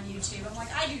going on YouTube. I'm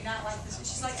like, I do not like this.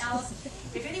 She's like, Alice,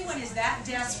 if anyone is that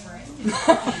desperate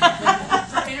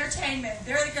for entertainment,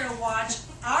 they're going to watch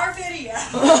our video.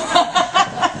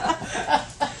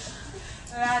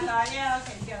 And I thought, yeah,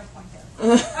 okay, you got a point there.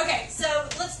 Okay, so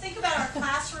let's think about our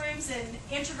classrooms and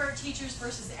introvert teachers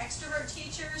versus extrovert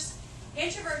teachers.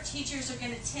 Introvert teachers are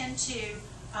going to tend to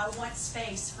want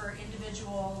space for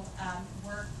individual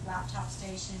work, laptop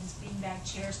stations, beanbag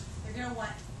chairs. They're going to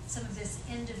want some of this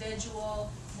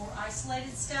individual, more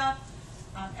isolated stuff.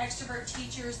 Extrovert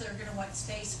teachers, they're going to want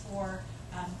space for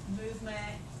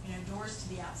movement, doors to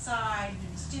the outside,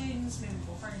 moving students,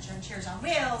 movable furniture and chairs on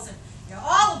wheels, and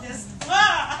all of this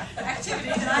activity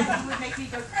that I think would make me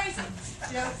go crazy.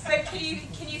 But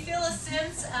can you feel a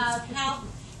sense of how?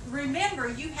 Remember,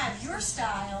 you have your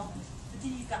style, but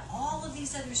then you've got all of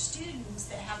these other students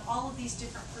that have all of these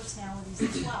different personalities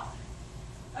as well.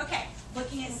 Okay,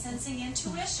 looking at sensing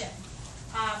intuition.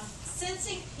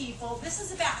 Sensing people, this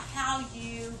is about how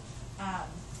you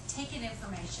take in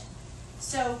information.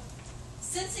 So,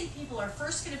 sensing people are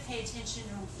first going to pay attention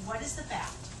to what is the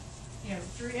fact.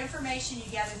 Through information you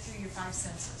gather through your 5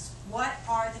 senses. What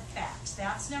are the facts?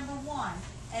 That's number one.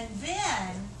 And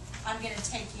then I'm going to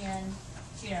take in,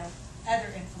 other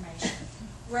information.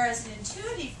 Whereas an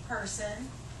intuitive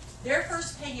person, they're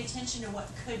first paying attention to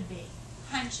what could be.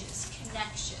 Hunches,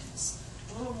 connections,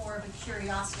 a little more of a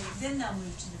curiosity. Then they'll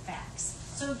move to the facts.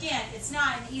 So again, it's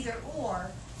not an either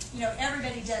or.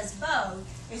 Everybody does both.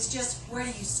 It's just where do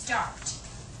you start?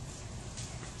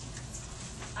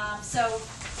 So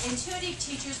intuitive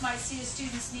teachers might see a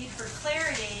student's need for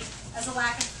clarity as a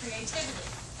lack of creativity.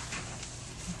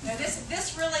 Now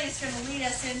this really is going to lead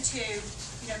us into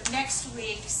next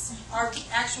week's our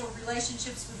actual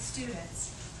relationships with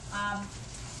students.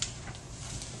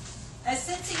 A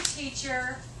sensing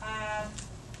teacher,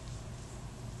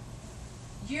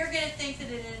 you're going to think that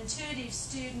an intuitive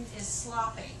student is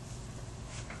sloppy.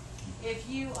 If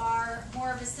you are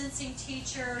more of a sensing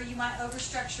teacher, you might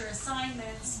overstructure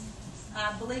assignments,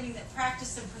 believing that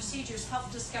practice and procedures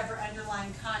help discover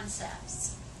underlying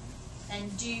concepts.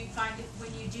 And do you find it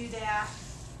when you do that,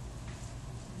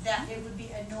 that it would be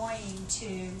annoying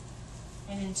to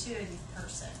an intuitive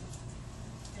person?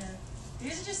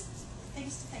 These are just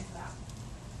things to think about.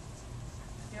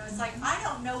 It's like, I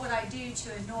don't know what I do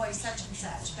to annoy such and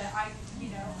such, but I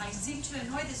seem to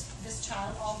annoy this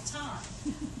child all the time.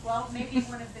 Well, maybe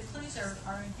one of the clues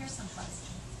are in here someplace.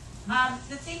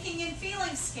 The thinking and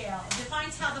feeling scale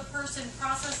defines how the person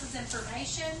processes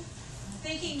information.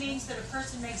 Thinking means that a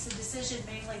person makes a decision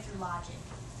mainly through logic.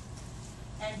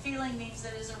 And feeling means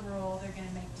that as a rule, they're going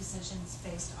to make decisions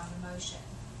based on emotion.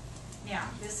 Now,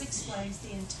 this explains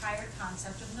the entire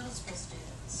concept of middle school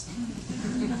students.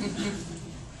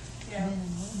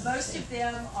 Most of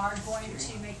them are going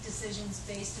to make decisions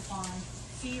based upon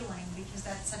feeling because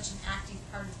that's such an active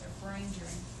part of their brain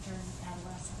during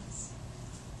adolescence.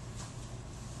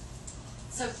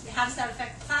 So how does that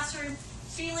affect the classroom?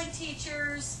 Feeling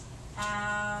teachers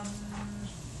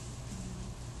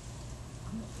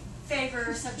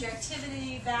favor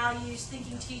subjectivity, values.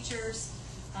 Thinking teachers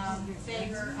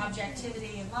favor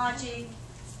objectivity and logic.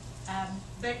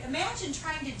 But imagine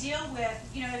trying to deal with,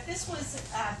 if this was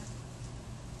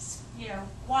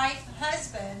wife,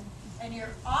 husband, and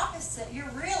you're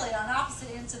really on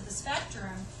opposite ends of the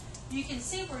spectrum, you can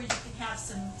see where you can have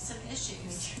some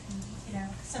issues,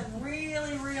 some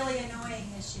really, really annoying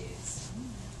issues.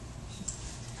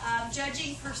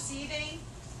 Judging, perceiving,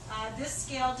 this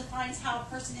scale defines how a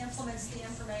person implements the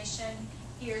information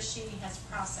he or she has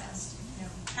processed.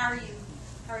 How are you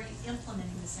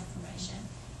implementing this information?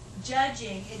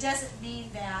 Judging, it doesn't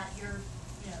mean that you're,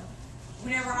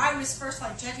 whenever I was first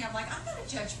judging, I'm like, I'm not a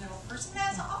judgmental person.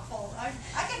 That's awful. I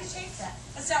got to change that.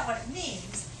 That's not what it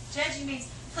means. Judging means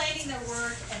planning their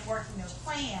work and working their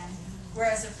plan,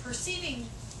 whereas a perceiving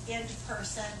end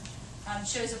person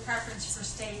shows a preference for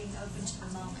staying open to the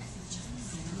moment.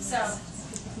 So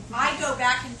I go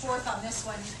back and forth on this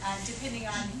one, depending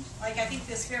on, I think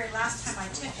this very last time I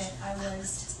took it, I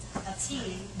was a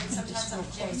T, and sometimes I'm a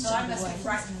J, so I must be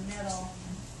right in the middle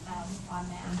on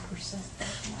that.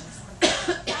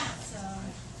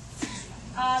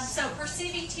 So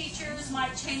perceiving teachers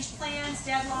might change plans,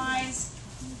 deadlines,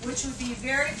 which would be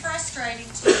very frustrating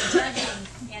to a judging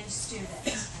end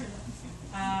student.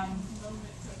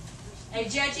 A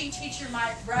judging teacher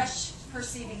might rush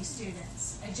perceiving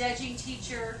students. A judging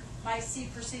teacher might see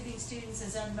perceiving students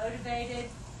as unmotivated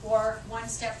or one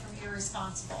step from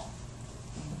irresponsible.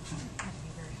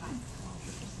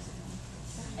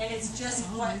 And it's just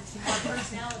what our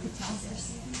personality tells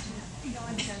us.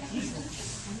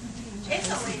 It's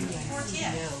only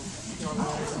 4:10.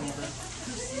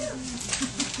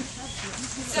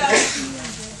 So,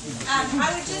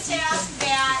 I would just ask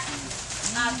that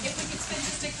if we could spend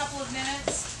just a couple of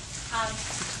minutes.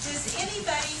 Does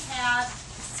anybody have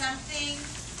something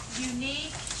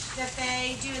unique that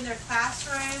they do in their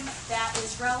classroom that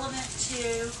is relevant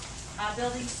to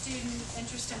building student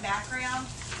interest and background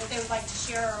that they would like to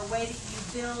share, or a way that you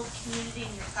build community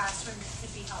in your classroom that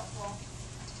could be helpful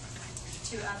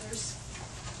to others?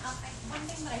 One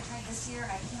thing that I tried this year,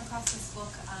 I came across this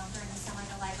book during the summer at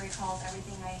the library called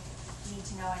Everything I Need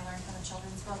to Know I Learned from a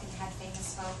Children's Book, and it had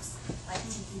famous folks like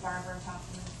Tiki Barber,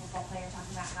 the football player,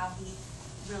 talking about how he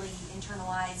really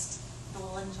internalized the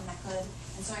little engine that could.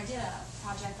 And so I did a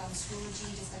project on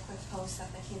Schoology, just a quick post that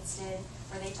the kids did,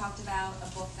 where they talked about a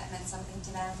book that meant something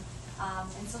to them.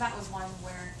 And so that was one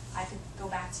where I could go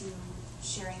back to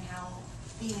sharing how,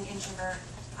 being an introvert,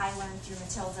 I learned through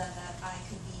Matilda that I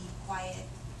could be quiet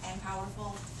and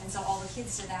powerful. And so all the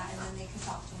kids did that, and then they could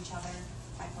talk to each other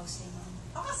by posting them.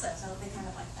 Awesome. So they kind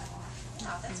of liked that a lot.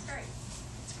 Oh, that's great.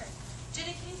 That's great.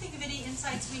 Jenny, can you think of any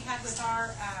insights we had with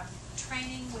our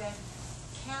training with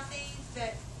Kathy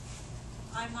that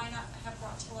I might not have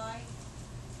brought to light?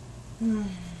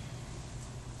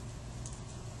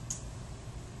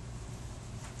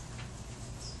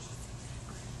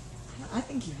 I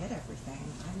think you hit everything.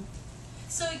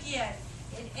 So again,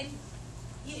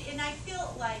 and I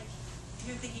feel like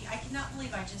you're thinking, I cannot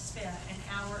believe I just spent an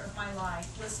hour of my life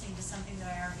listening to something that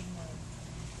I already knew.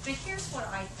 But here's what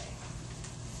I think.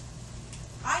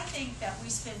 I think that we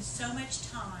spend so much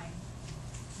time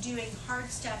doing hard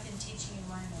stuff in teaching and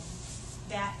learning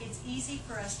that it's easy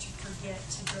for us to forget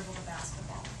to dribble the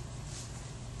basketball.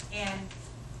 And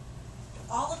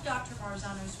all of Dr.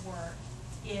 Marzano's work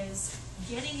is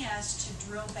getting us to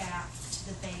drill back to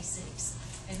the basics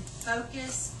and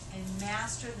focus and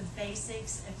master the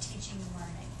basics of teaching and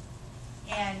learning.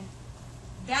 And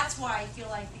that's why I feel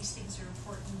like these things are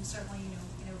important. Certainly,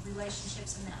 you know,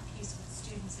 relationships and that piece with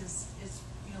students is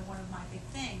one of my big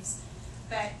things.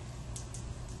 But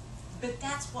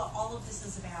that's what all of this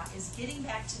is about, is getting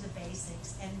back to the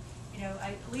basics. And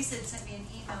Lisa had sent me an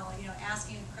email,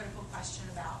 asking a critical question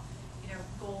about,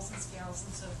 goals and scales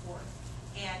and so forth.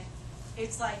 And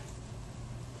it's like,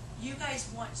 you guys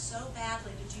want so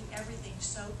badly to do everything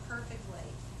so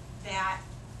perfectly that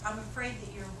I'm afraid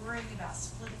that you're worrying about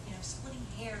splitting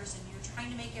hairs, and you're trying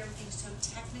to make everything so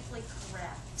technically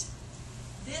correct.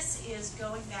 This is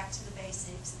going back to the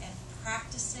basics and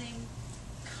practicing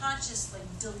consciously,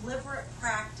 deliberate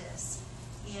practice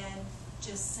in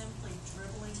just simply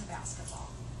dribbling the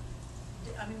basketball.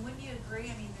 I mean, wouldn't you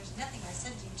agree? I mean, there's nothing I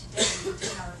said to you today that you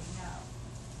didn't already know.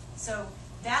 So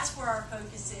that's where our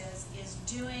focus is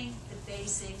doing the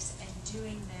basics and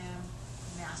doing them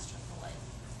masterfully.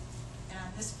 And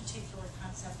on this particular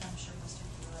concept, I'm sure most of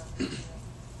you are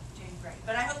doing great.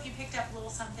 But I hope you picked up a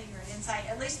little something or an insight,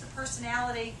 at least the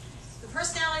personality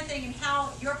thing, and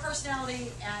how your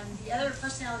personality and the other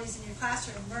personalities in your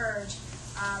classroom merge.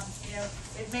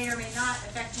 It may or may not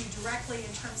affect you directly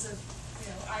in terms of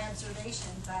eye observation,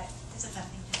 but it's a fun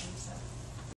thing to do. So